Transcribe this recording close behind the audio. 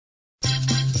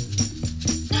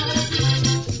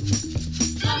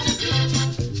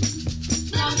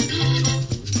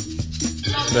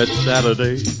That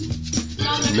Saturday,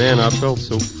 man, I felt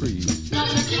so free.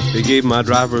 They gave my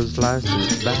driver's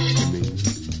license back to me.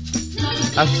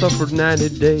 I suffered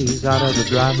 90 days out of the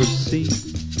driver's seat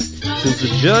since the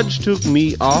judge took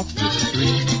me off the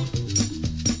street.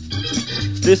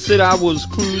 They said I was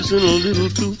cruising a little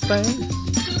too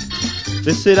fast.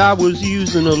 They said I was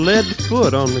using a lead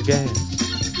foot on the gas.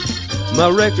 My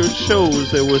record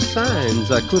shows there were signs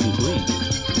I couldn't read.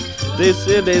 They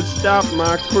said they'd stop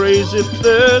my crazy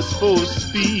thirst for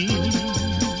speed.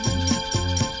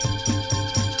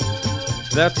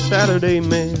 That Saturday,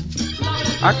 man,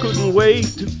 I couldn't wait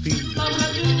to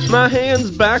feel my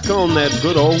hands back on that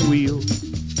good old wheel.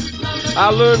 I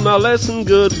learned my lesson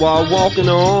good while walking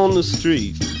on the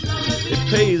street. It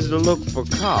pays to look for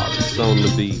cops on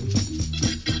the beat.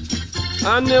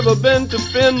 I never bent a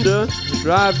fender,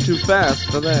 drive too fast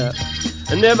for that.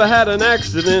 I never had an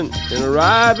accident and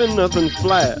arriving nothing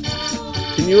flat.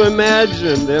 Can you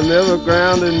imagine them ever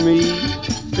grounding me?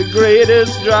 The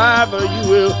greatest driver you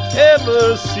will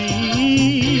ever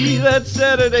see. That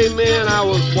Saturday, man, I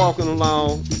was walking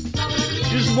along,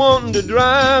 just wanting to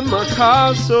drive my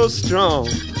car so strong.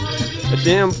 A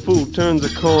damn fool turns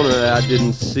a corner that I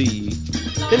didn't see,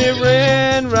 and it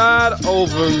ran right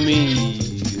over me.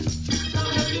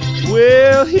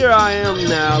 Well, here I am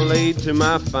now, laid to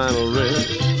my final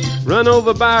rest, run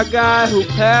over by a guy who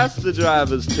passed the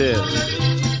driver's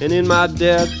test. And in my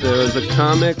death there is a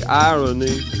comic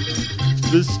irony.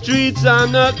 The streets are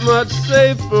not much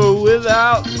safer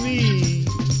without me.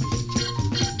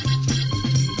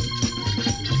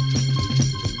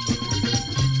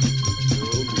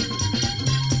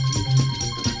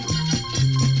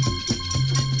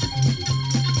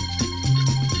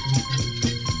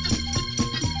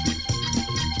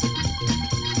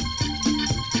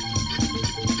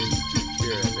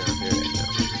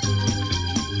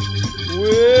 Well,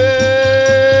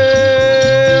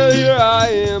 here I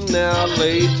am now,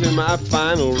 laid to my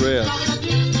final rest,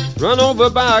 run over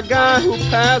by a guy who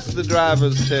passed the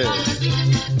driver's test.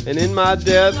 And in my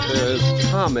death there is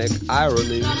comic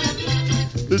irony.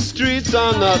 The streets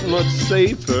are not much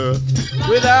safer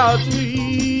without me.